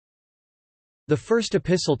The first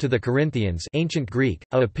epistle to the Corinthians, ancient Greek,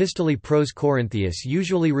 a epistole pros Corinthius,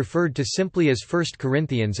 usually referred to simply as 1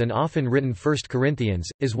 Corinthians and often written 1 Corinthians,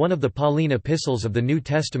 is one of the Pauline epistles of the New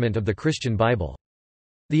Testament of the Christian Bible.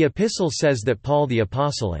 The epistle says that Paul the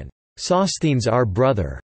apostle and Sosthenes our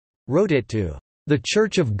brother wrote it to the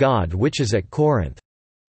church of God which is at Corinth.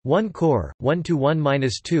 1 Cor.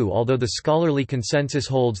 1-1-2. Although the scholarly consensus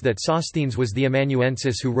holds that Sosthenes was the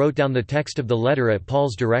amanuensis who wrote down the text of the letter at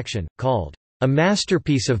Paul's direction, called a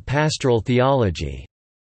masterpiece of pastoral theology,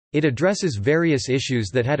 it addresses various issues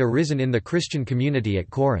that had arisen in the Christian community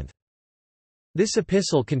at Corinth. This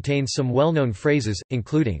epistle contains some well-known phrases,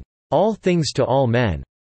 including, "all things to all men,"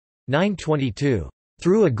 9:22,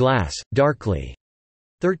 "through a glass, darkly,"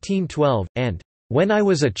 13:12, and "when I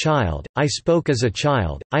was a child, I spoke as a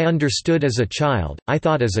child, I understood as a child, I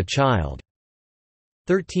thought as a child,"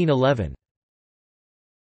 13:11.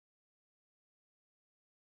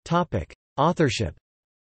 Authorship.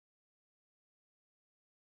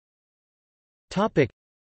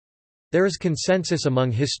 There is consensus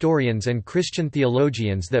among historians and Christian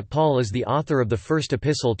theologians that Paul is the author of the first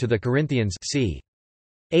epistle to the Corinthians, c.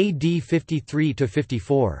 AD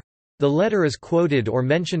 53–54. The letter is quoted or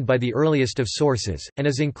mentioned by the earliest of sources, and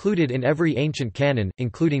is included in every ancient canon,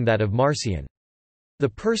 including that of Marcion. The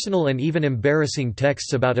personal and even embarrassing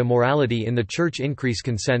texts about immorality in the Church increase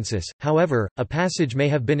consensus. However, a passage may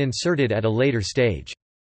have been inserted at a later stage.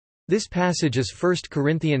 This passage is 1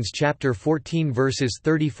 Corinthians chapter 14 verses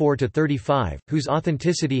 34–35, whose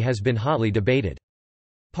authenticity has been hotly debated.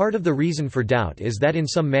 Part of the reason for doubt is that in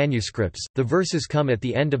some manuscripts, the verses come at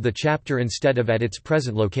the end of the chapter instead of at its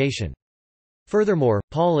present location. Furthermore,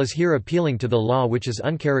 Paul is here appealing to the law, which is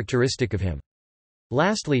uncharacteristic of him.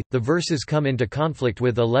 Lastly, the verses come into conflict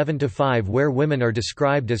with 11–5, where women are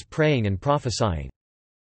described as praying and prophesying.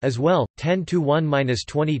 As well,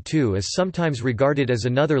 10–1–22 is sometimes regarded as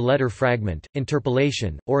another letter fragment,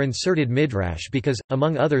 interpolation, or inserted midrash because,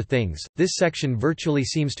 among other things, this section virtually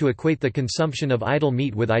seems to equate the consumption of idol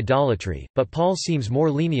meat with idolatry, but Paul seems more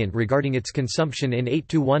lenient regarding its consumption in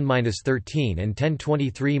 8–1–13 and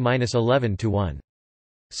 10–23–11–1.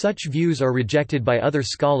 Such views are rejected by other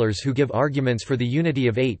scholars who give arguments for the unity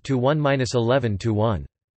of 8–1–11–1.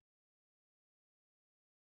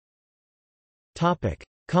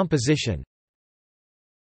 Composition.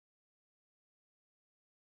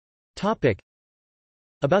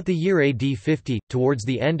 About the year AD 50, towards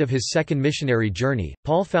the end of his second missionary journey,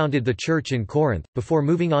 Paul founded the church in Corinth, before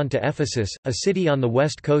moving on to Ephesus, a city on the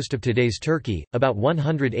west coast of today's Turkey, about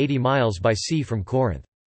 180 miles by sea from Corinth.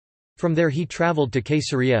 From there he traveled to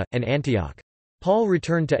Caesarea, and Antioch. Paul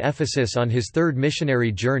returned to Ephesus on his third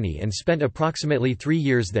missionary journey and spent approximately 3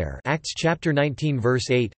 years there. Acts chapter 19 verse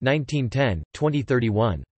 8, 19:10,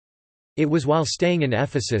 20:31. It was while staying in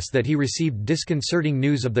Ephesus that he received disconcerting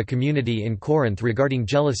news of the community in Corinth regarding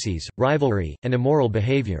jealousies, rivalry, and immoral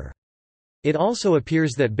behavior. It also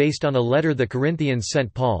appears that based on a letter the Corinthians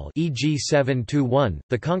sent Paul, e.g. 7–1,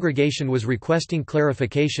 the congregation was requesting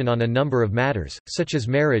clarification on a number of matters, such as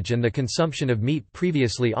marriage and the consumption of meat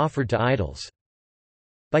previously offered to idols.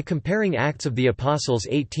 By comparing Acts of the Apostles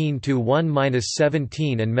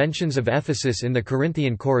 18–1–17 and mentions of Ephesus in the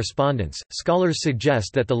Corinthian correspondence, scholars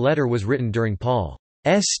suggest that the letter was written during Paul's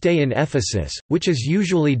stay in Ephesus, which is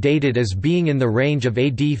usually dated as being in the range of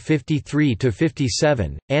AD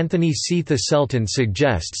 53–57. Anthony C. Thistleton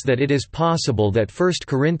suggests that it is possible that 1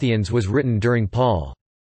 Corinthians was written during Paul's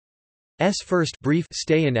first brief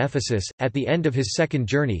stay in Ephesus, at the end of his second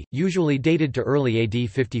journey, usually dated to early AD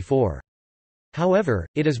 54. However,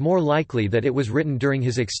 it is more likely that it was written during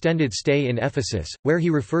his extended stay in Ephesus, where he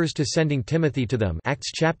refers to sending Timothy to them.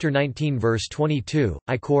 Acts chapter 19 verse 22,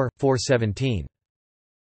 I Cor. 4:17.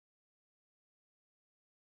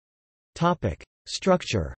 Topic: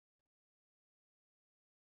 Structure.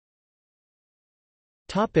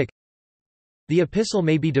 Topic: The epistle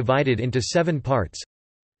may be divided into 7 parts.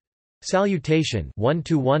 Salutation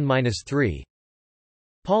 1–1–3.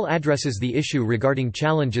 Paul addresses the issue regarding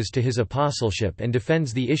challenges to his apostleship and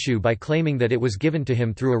defends the issue by claiming that it was given to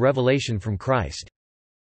him through a revelation from Christ.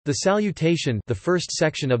 The salutation, the first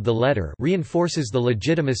section of the letter, reinforces the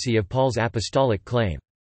legitimacy of Paul's apostolic claim.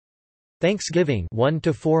 Thanksgiving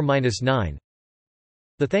 1–4–9.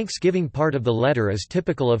 The thanksgiving part of the letter is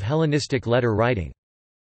typical of Hellenistic letter writing.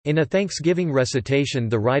 In a thanksgiving recitation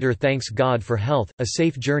the writer thanks God for health, a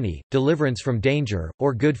safe journey, deliverance from danger,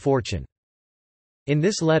 or good fortune. In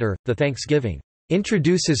this letter, the thanksgiving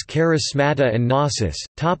introduces charismata and gnosis,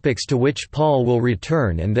 topics to which Paul will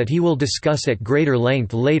return and that he will discuss at greater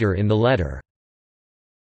length later in the letter.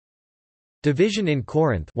 Division in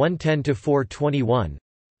Corinth 1:10–4:21.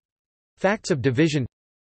 Facts of division,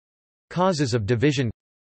 causes of division,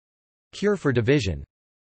 cure for division,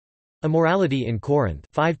 immorality in Corinth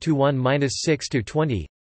 5:1-6-20,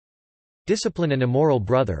 discipline an immoral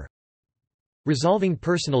brother, resolving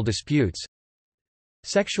personal disputes,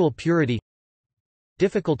 sexual purity,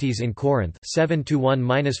 difficulties in Corinth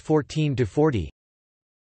 7:1-14-40,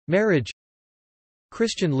 marriage,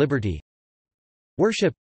 Christian liberty,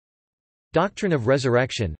 worship, doctrine of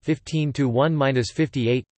resurrection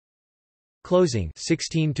 15:1-58, closing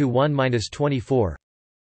 16:1-24.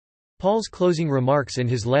 Paul's closing remarks in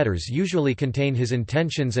his letters usually contain his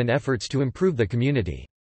intentions and efforts to improve the community.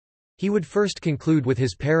 He would first conclude with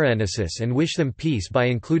his paraenesis and wish them peace by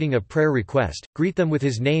including a prayer request, greet them with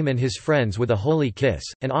his name and his friends with a holy kiss,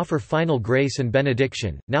 and offer final grace and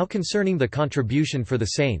benediction. Now concerning the contribution for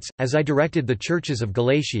the saints, as I directed the churches of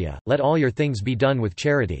Galatia, let all your things be done with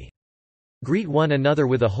charity. Greet one another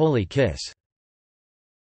with a holy kiss.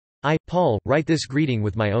 I, Paul, write this greeting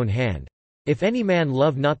with my own hand. If any man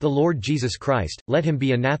love not the Lord Jesus Christ, let him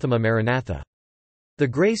be anathema maranatha. The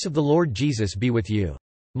grace of the Lord Jesus be with you.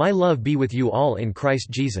 My love be with you all in Christ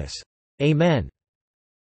Jesus. Amen.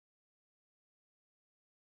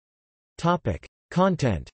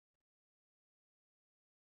 Content.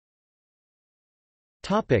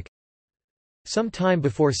 Some time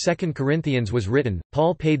before 2 Corinthians was written,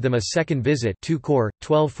 Paul paid them a second visit 2 Cor.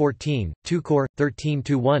 12:14, 2 Cor.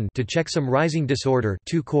 13:1 to check some rising disorder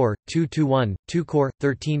 2 Cor. 2:1, 2 Cor.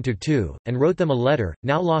 13:2, and wrote them a letter,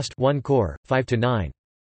 now lost 1 Cor. 5-9.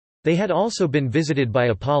 They had also been visited by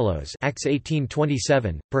Apollos Acts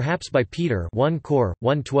 18:27, perhaps by Peter 1 Cor.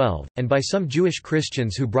 1:12, and by some Jewish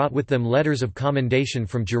Christians who brought with them letters of commendation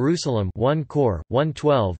from Jerusalem 1 Cor.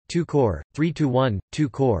 1:12, 2 Cor. 3-1, 2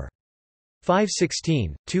 Cor.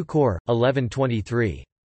 5:16, 2 Cor. 11:23.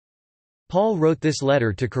 Paul wrote this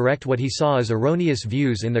letter to correct what he saw as erroneous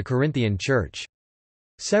views in the Corinthian church.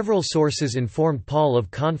 Several sources informed Paul of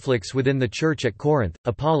conflicts within the church at Corinth: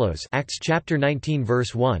 Apollos Acts chapter 19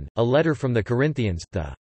 verse 1, a letter from the Corinthians,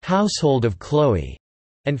 the household of Chloe,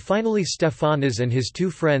 and finally Stephanas and his two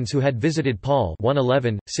friends who had visited Paul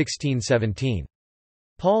 1:11, 16-17.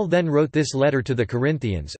 Paul then wrote this letter to the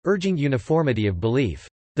Corinthians, urging uniformity of belief,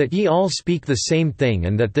 that ye all speak the same thing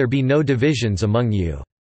and that there be no divisions among you.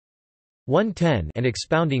 1:10, and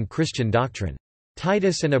expounding Christian doctrine.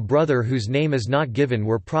 Titus and a brother whose name is not given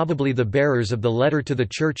were probably the bearers of the letter to the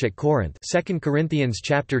church at Corinth 2 Corinthians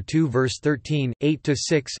chapter 2 verse 13,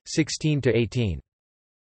 8-6, 16-18.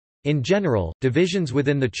 In general, divisions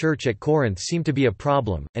within the church at Corinth seem to be a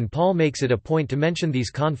problem, and Paul makes it a point to mention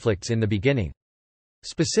these conflicts in the beginning.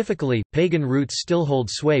 Specifically, pagan roots still hold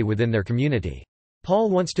sway within their community.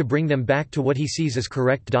 Paul wants to bring them back to what he sees as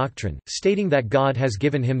correct doctrine, stating that God has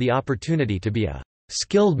given him the opportunity to be a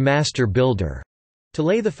skilled master builder, to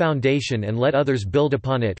lay the foundation and let others build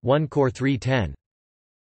upon it 1 Cor 3:10.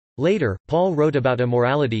 Later, Paul wrote about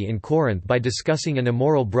immorality in Corinth by discussing an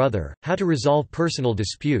immoral brother, how to resolve personal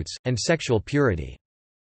disputes, and sexual purity.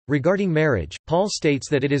 Regarding marriage, Paul states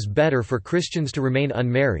that it is better for Christians to remain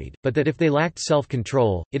unmarried, but that if they lacked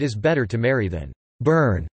self-control, it is better to marry than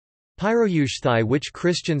burn. Pyroushthai, which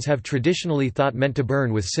Christians have traditionally thought meant to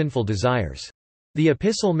burn with sinful desires. The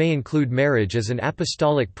epistle may include marriage as an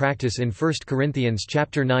apostolic practice in 1 Corinthians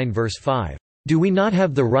chapter 9 verse 5. Do we not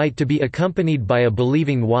have the right to be accompanied by a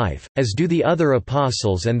believing wife, as do the other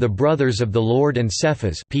apostles and the brothers of the Lord and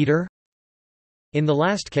Cephas Peter? In the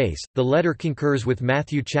last case, the letter concurs with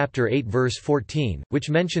Matthew chapter 8 verse 14, which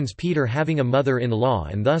mentions Peter having a mother-in-law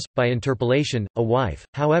and thus, by interpolation, a wife.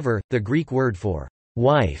 However, the Greek word for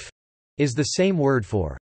wife is the same word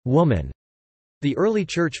for woman. The early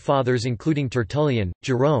Church Fathers including Tertullian,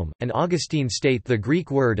 Jerome, and Augustine state the Greek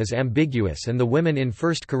word is ambiguous, and the women in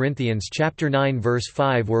 1 Corinthians chapter 9 verse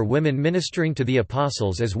 5 were women ministering to the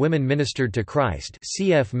apostles as women ministered to Christ,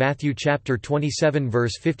 cf. Matthew chapter 27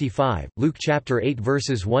 verse 55, Luke chapter 8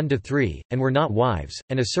 verses 1-3, and were not wives,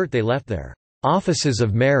 and assert they left their offices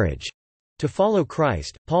of marriage to follow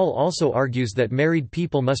Christ. Paul also argues that married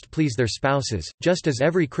people must please their spouses, just as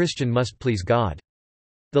every Christian must please God.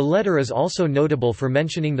 The letter is also notable for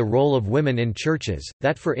mentioning the role of women in churches,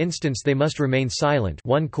 that for instance they must remain silent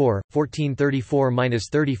 1 Cor.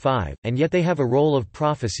 14:34-35, and yet they have a role of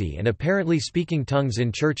prophecy and apparently speaking tongues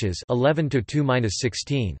in churches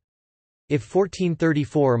 11:2-16. If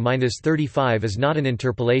 14:34-35 is not an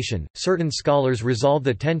interpolation, certain scholars resolve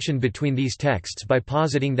the tension between these texts by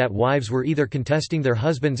positing that wives were either contesting their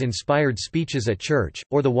husbands' inspired speeches at church,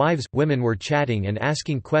 or the women were chatting and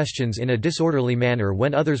asking questions in a disorderly manner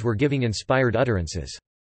when others were giving inspired utterances.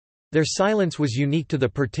 Their silence was unique to the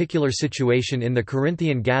particular situation in the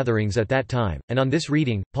Corinthian gatherings at that time, and on this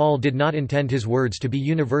reading, Paul did not intend his words to be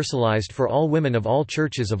universalized for all women of all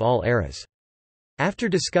churches of all eras. After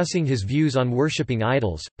discussing his views on worshipping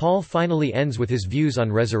idols, Paul finally ends with his views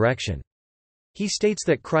on resurrection. He states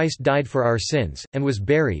that Christ died for our sins, and was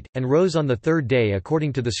buried, and rose on the third day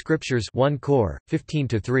according to the Scriptures 1 Cor.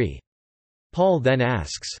 15-3. Paul then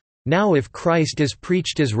asks, "Now if Christ is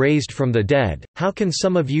preached as raised from the dead, how can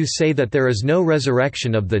some of you say that there is no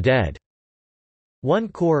resurrection of the dead?" 1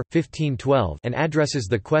 Cor. 15-12, and addresses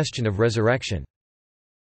the question of resurrection.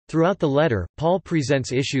 Throughout the letter, Paul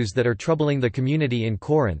presents issues that are troubling the community in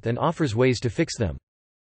Corinth and offers ways to fix them.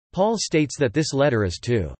 Paul states that this letter is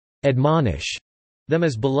to admonish them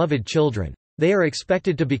as beloved children. They are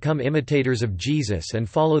expected to become imitators of Jesus and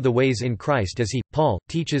follow the ways in Christ as he, Paul,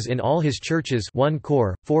 teaches in all his churches 1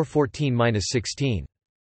 Cor. 4:14-16.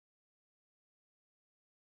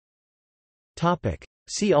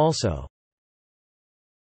 See also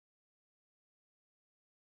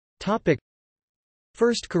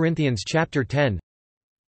 1 Corinthians chapter 10,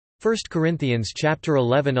 1 Corinthians chapter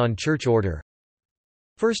 11 on church order,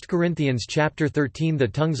 1 Corinthians chapter 13 the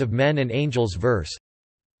tongues of men and angels verse,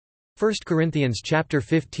 1 Corinthians chapter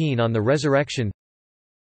 15 on the resurrection,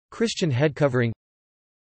 Christian head covering,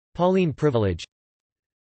 Pauline privilege,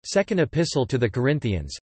 Second Epistle to the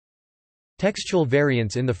Corinthians, textual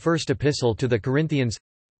variants in the First Epistle to the Corinthians,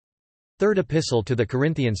 Third Epistle to the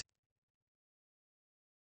Corinthians.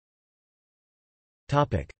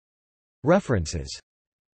 References.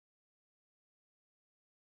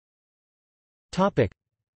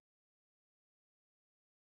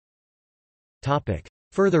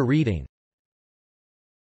 Further reading.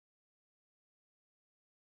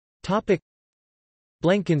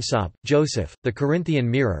 Blenkinsop, Joseph, The Corinthian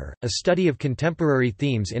Mirror, A Study of Contemporary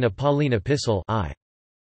Themes in a Pauline Epistle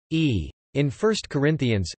I.E. in 1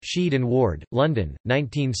 Corinthians, Sheed and Ward, London,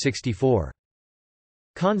 1964.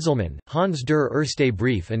 Konzelmann, Hans der Erste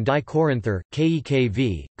Brief and Die Korinther,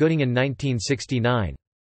 KEKV, Göttingen 1969.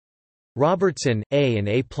 Robertson, A. and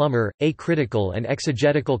A. Plummer, A Critical and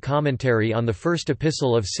Exegetical Commentary on the First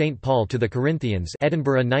Epistle of St. Paul to the Corinthians,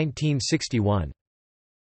 Edinburgh 1961.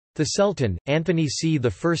 Thistleton, Anthony C.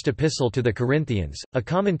 The First Epistle to the Corinthians, A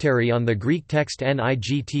Commentary on the Greek Text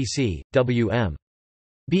NIGTC, W.M.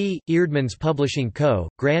 B. Eerdmans Publishing Co.,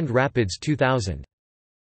 Grand Rapids 2000.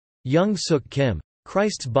 Young-Suk Kim.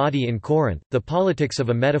 Christ's Body in Corinth, The Politics of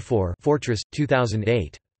a Metaphor, Fortress,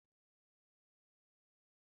 2008.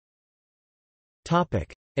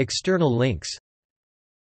 External links.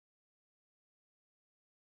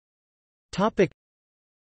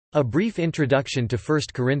 A brief introduction to 1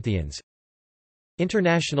 Corinthians.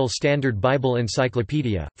 International Standard Bible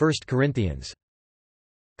Encyclopedia, 1 Corinthians.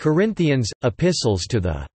 Corinthians, Epistles to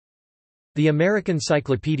the American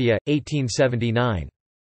Cyclopedia, 1879.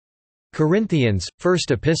 Corinthians,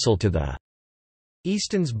 First Epistle to the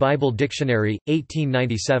Easton's Bible Dictionary,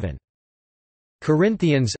 1897.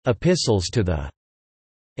 Corinthians, Epistles to the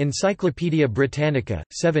Encyclopaedia Britannica,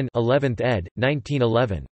 7 11th ed.,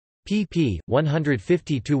 1911. pp.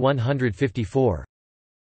 150–154.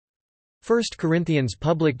 1 Corinthians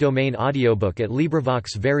public domain audiobook at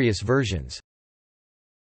LibriVox various versions.